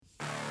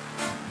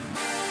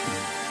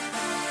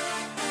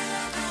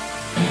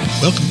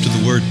Welcome to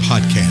the Word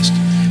Podcast.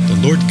 The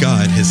Lord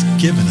God has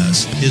given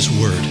us His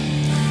Word.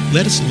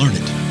 Let us learn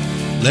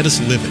it. Let us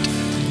live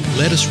it.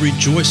 Let us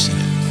rejoice in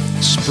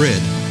it.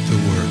 Spread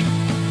the Word.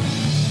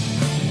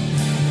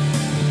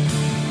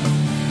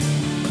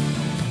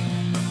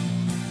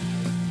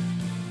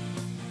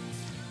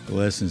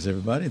 Blessings,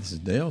 everybody. This is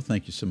Dale.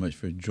 Thank you so much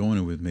for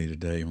joining with me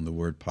today on the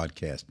Word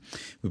Podcast.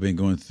 We've been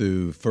going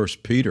through 1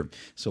 Peter,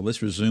 so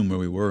let's resume where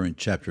we were in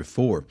chapter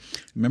 4.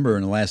 Remember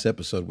in the last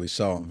episode we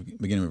saw,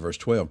 beginning with verse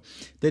 12,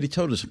 that he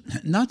told us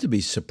not to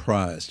be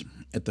surprised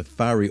at the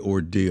fiery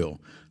ordeal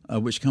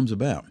which comes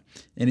about.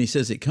 And he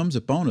says it comes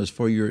upon us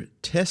for your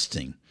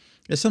testing.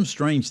 There's some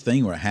strange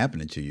thing were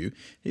happening to you.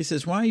 He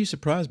says, why are you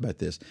surprised about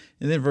this?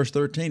 And then verse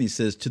 13, he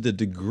says, to the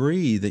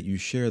degree that you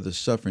share the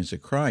sufferings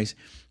of Christ,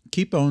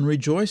 keep on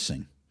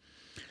rejoicing.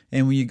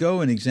 And when you go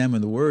and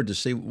examine the word to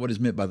see what is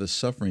meant by the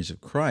sufferings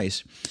of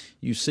Christ,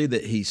 you see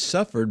that he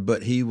suffered,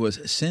 but he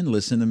was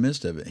sinless in the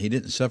midst of it. He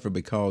didn't suffer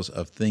because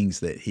of things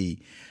that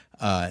he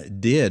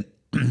did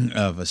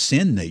of a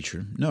sin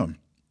nature. No.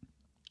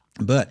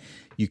 But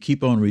you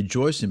keep on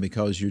rejoicing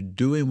because you're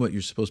doing what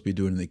you're supposed to be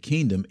doing in the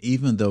kingdom,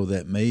 even though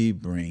that may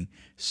bring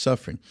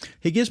suffering.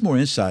 He gives more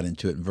insight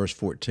into it in verse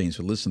 14.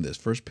 So listen to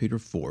this, 1 Peter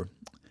 4,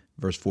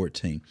 verse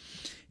 14.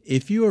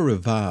 If you are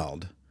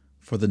reviled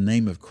for the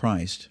name of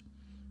Christ,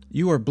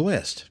 you are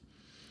blessed,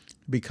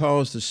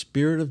 because the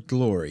Spirit of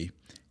glory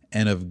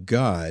and of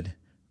God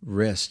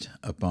rest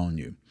upon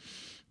you.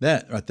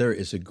 That right there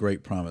is a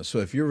great promise. So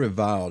if you're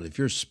reviled, if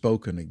you're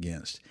spoken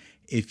against,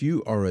 if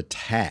you are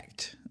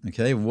attacked,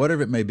 okay,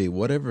 whatever it may be,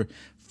 whatever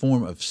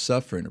form of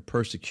suffering or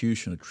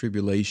persecution or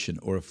tribulation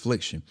or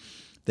affliction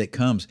that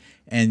comes,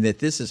 and that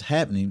this is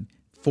happening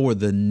for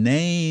the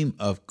name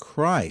of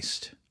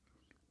Christ,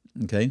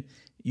 okay,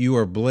 you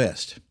are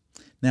blessed.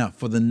 Now,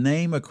 for the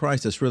name of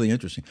Christ, that's really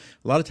interesting.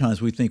 A lot of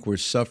times we think we're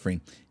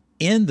suffering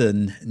in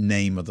the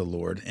name of the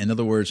Lord. In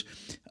other words,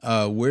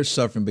 we're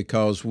suffering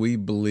because we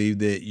believe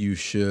that you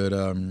should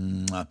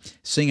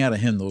sing out of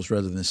hymnals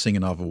rather than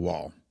singing off a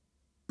wall.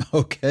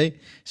 Okay?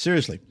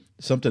 Seriously,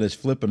 something as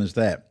flippant as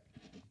that,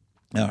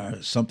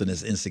 something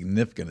as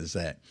insignificant as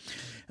that.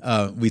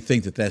 We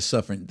think that that's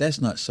suffering.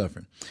 That's not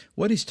suffering.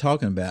 What he's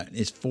talking about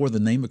is for the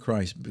name of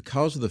Christ,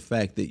 because of the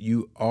fact that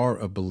you are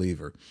a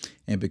believer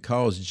and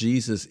because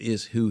Jesus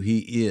is who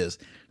he is,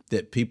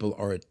 that people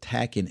are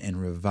attacking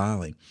and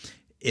reviling.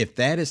 If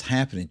that is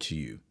happening to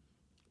you,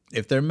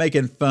 if they're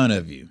making fun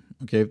of you,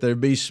 okay, if they're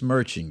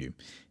besmirching you,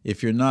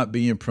 if you're not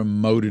being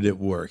promoted at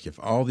work, if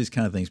all these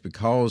kind of things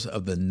because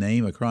of the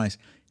name of Christ,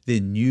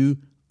 then you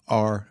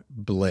are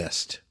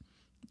blessed.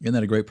 Isn't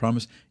that a great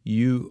promise?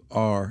 You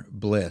are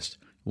blessed.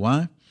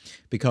 Why?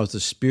 Because the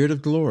Spirit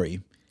of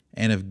glory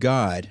and of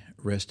God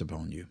rest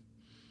upon you.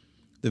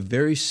 The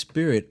very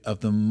Spirit of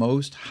the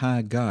Most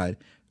High God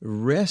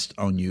rests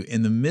on you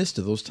in the midst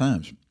of those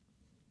times.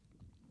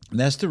 And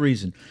that's the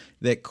reason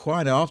that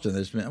quite often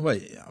there's been, well,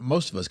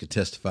 most of us could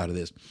testify to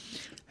this,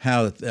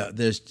 how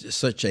there's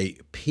such a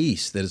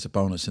peace that is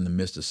upon us in the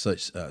midst of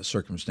such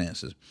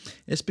circumstances.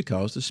 It's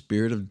because the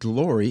Spirit of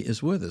glory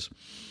is with us.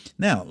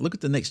 Now, look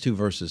at the next two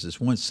verses. It's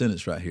one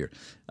sentence right here.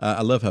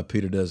 I love how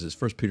Peter does this.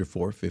 1 Peter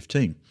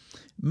 4:15.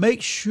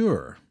 Make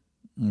sure,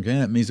 okay,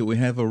 that means that we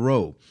have a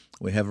role.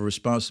 We have a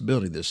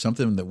responsibility. There's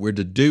something that we're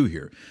to do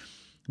here.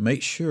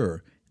 Make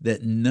sure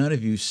that none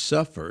of you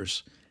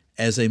suffers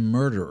as a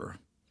murderer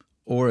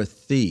or a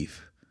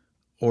thief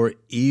or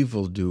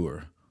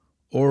evildoer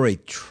or a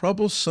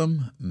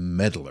troublesome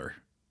meddler.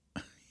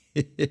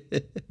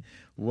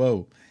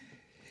 Whoa.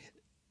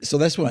 So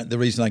that's why the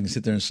reason I can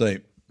sit there and say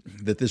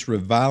that this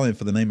reviling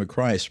for the name of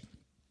Christ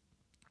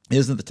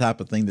isn't the type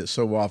of thing that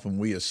so often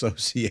we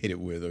associate it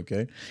with,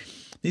 okay?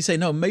 He say,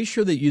 no, make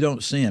sure that you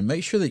don't sin.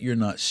 Make sure that you're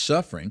not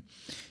suffering.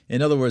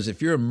 In other words,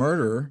 if you're a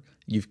murderer,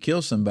 you've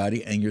killed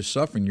somebody and you're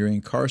suffering, you're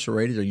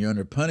incarcerated or you're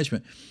under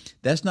punishment,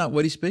 that's not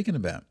what he's speaking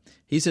about.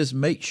 He says,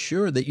 make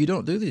sure that you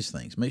don't do these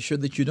things. Make sure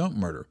that you don't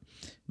murder.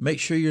 Make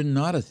sure you're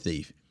not a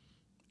thief.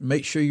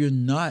 Make sure you're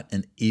not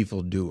an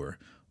evildoer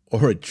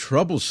or a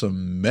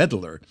troublesome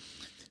meddler.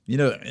 You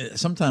know,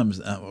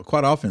 sometimes,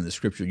 quite often in the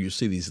Scripture, you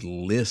see these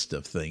lists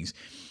of things,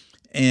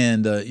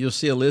 and you'll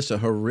see a list of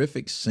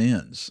horrific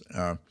sins.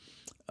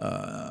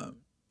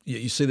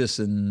 You see this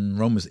in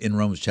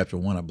Romans chapter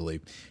 1, I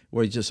believe,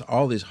 where it's just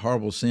all these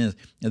horrible sins,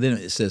 and then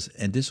it says,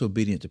 and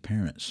disobedient to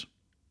parents.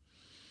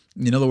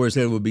 In other words,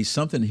 there would be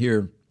something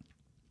here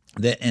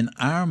that in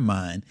our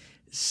mind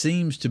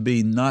seems to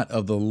be not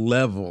of the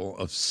level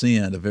of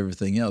sin of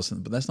everything else,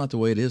 but that's not the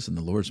way it is in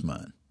the Lord's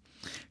mind.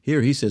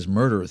 Here he says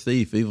murderer,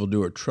 thief,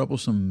 evildoer,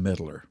 troublesome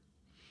meddler.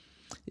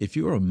 If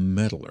you're a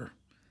meddler,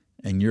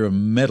 and you're a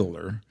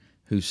meddler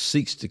who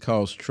seeks to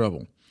cause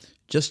trouble,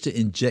 just to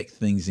inject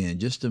things in,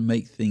 just to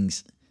make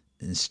things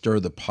and stir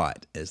the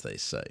pot, as they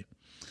say,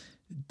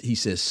 he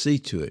says, see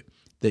to it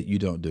that you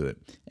don't do it,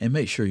 and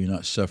make sure you're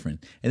not suffering.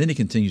 And then he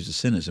continues the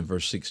sentence in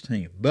verse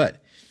 16.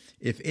 But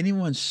if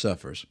anyone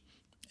suffers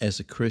as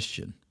a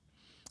Christian,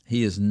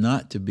 he is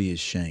not to be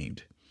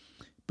ashamed,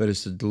 but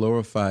is to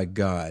glorify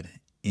God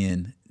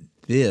in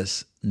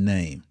this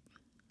name.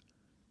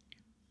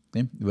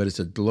 Okay? But it's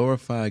to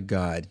glorify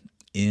God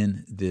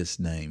in this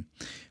name.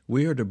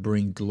 We are to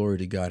bring glory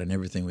to God in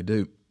everything we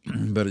do,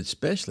 but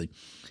especially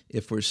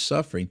if we're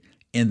suffering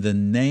in the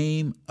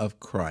name of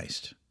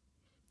Christ.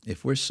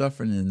 If we're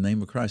suffering in the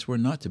name of Christ, we're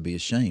not to be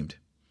ashamed.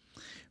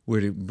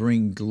 We're to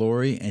bring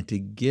glory and to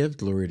give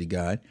glory to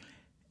God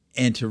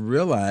and to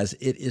realize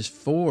it is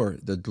for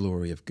the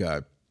glory of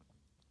God.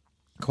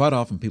 Quite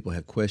often people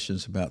have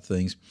questions about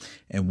things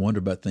and wonder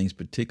about things,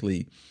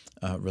 particularly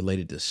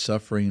related to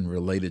suffering,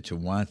 related to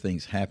why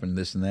things happen,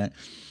 this and that.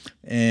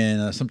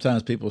 And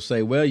sometimes people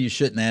say, well, you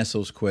shouldn't ask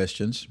those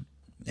questions.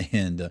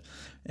 And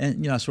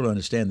I sort of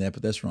understand that,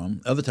 but that's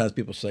wrong. Other times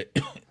people say,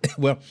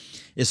 well,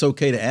 it's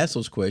okay to ask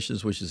those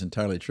questions, which is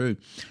entirely true.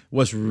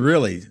 What's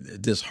really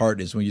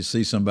disheartening is when you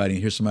see somebody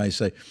and hear somebody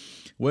say,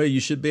 well,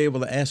 you should be able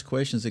to ask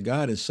questions of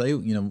God and say,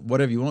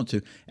 whatever you want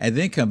to, and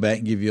then come back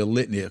and give you a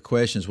litany of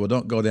questions. Well,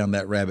 don't go down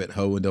that rabbit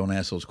hole and don't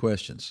ask those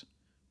questions.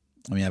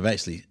 I mean, I've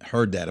actually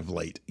heard that of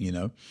late,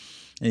 And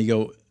you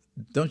go,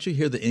 don't you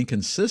hear the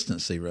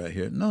inconsistency right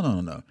here?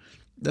 No.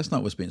 That's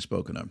not what's being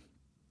spoken of.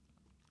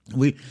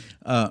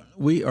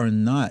 We are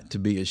not to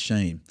be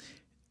ashamed.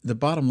 The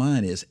bottom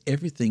line is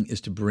everything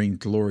is to bring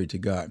glory to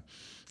God.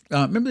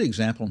 Remember the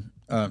example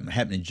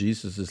happened in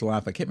Jesus'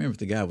 life? I can't remember if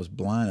the guy was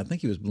blind. I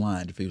think he was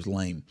blind, if he was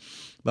lame.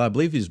 But I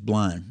believe he was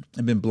blind.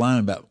 Had been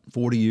blind about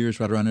 40 years,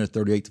 right around there,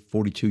 38 to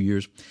 42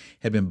 years.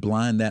 Had been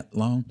blind that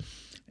long.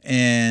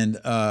 And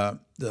the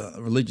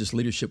religious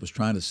leadership was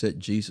trying to set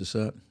Jesus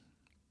up.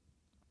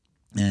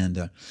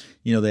 And,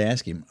 they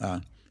asked him,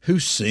 who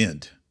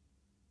sinned?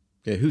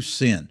 Okay, who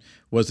sinned?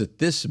 Was it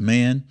this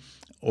man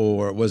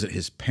or was it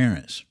his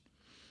parents?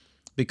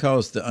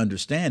 Because the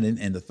understanding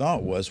and the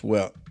thought was,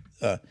 well,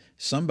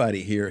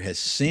 somebody here has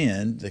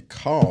sinned to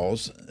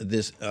cause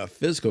this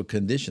physical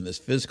condition, this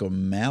physical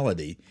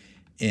malady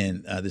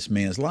in this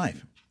man's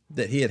life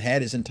that he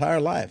had his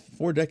entire life,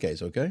 4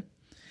 decades, okay?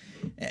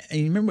 And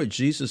you remember what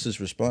Jesus'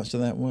 response to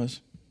that was?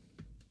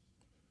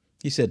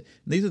 He said,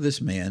 neither this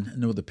man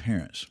nor the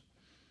parents.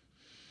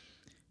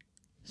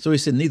 So he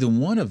said neither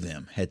one of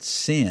them had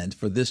sinned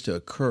for this to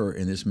occur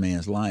in this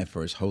man's life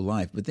for his whole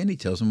life. But then he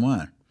tells him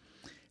why.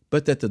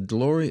 But that the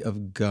glory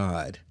of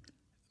God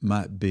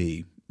might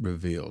be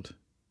revealed.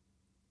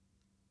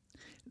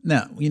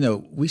 Now,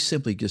 we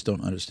simply just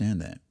don't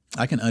understand that.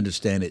 I can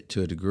understand it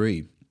to a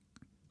degree.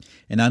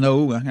 And I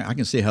know I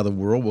can see how the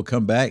world will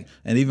come back,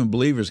 and even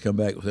believers come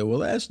back and say, well,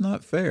 that's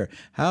not fair.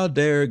 How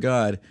dare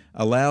God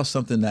allow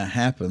something to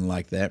happen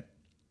like that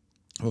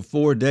for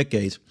 4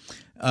 decades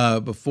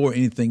before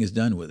anything is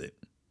done with it?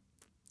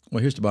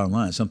 Well, here's the bottom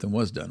line. Something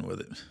was done with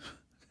it.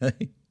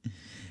 Okay?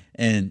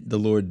 And the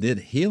Lord did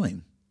heal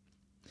him.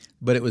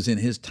 But it was in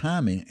his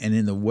timing and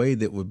in the way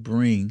that would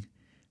bring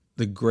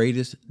the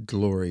greatest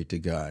glory to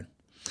God.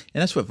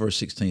 And that's what verse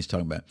 16 is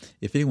talking about.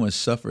 If anyone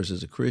suffers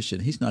as a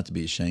Christian, he's not to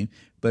be ashamed,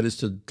 but it's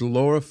to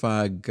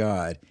glorify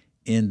God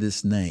in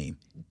this name,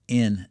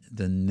 in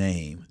the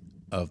name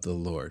of the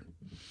Lord.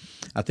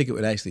 I think it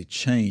would actually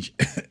change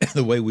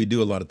the way we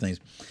do a lot of things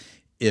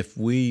if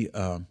we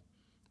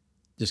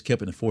just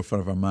kept in the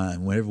forefront of our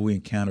mind whenever we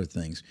encounter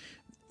things.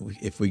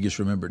 If we just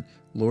remembered,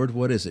 Lord,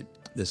 what is it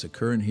that's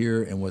occurring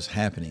here and what's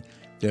happening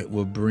that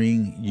will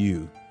bring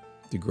you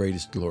the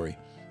greatest glory,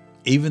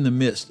 even in the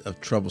midst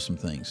of troublesome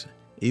things,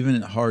 even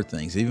in hard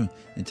things, even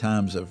in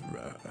times of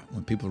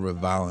when people are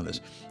reviling us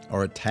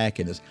or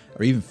attacking us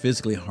or even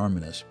physically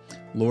harming us.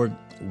 Lord,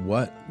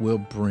 what will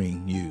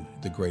bring you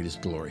the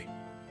greatest glory?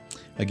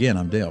 Again,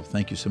 I'm Dale.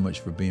 Thank you so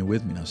much for being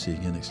with me, and I'll see you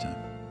again next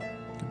time.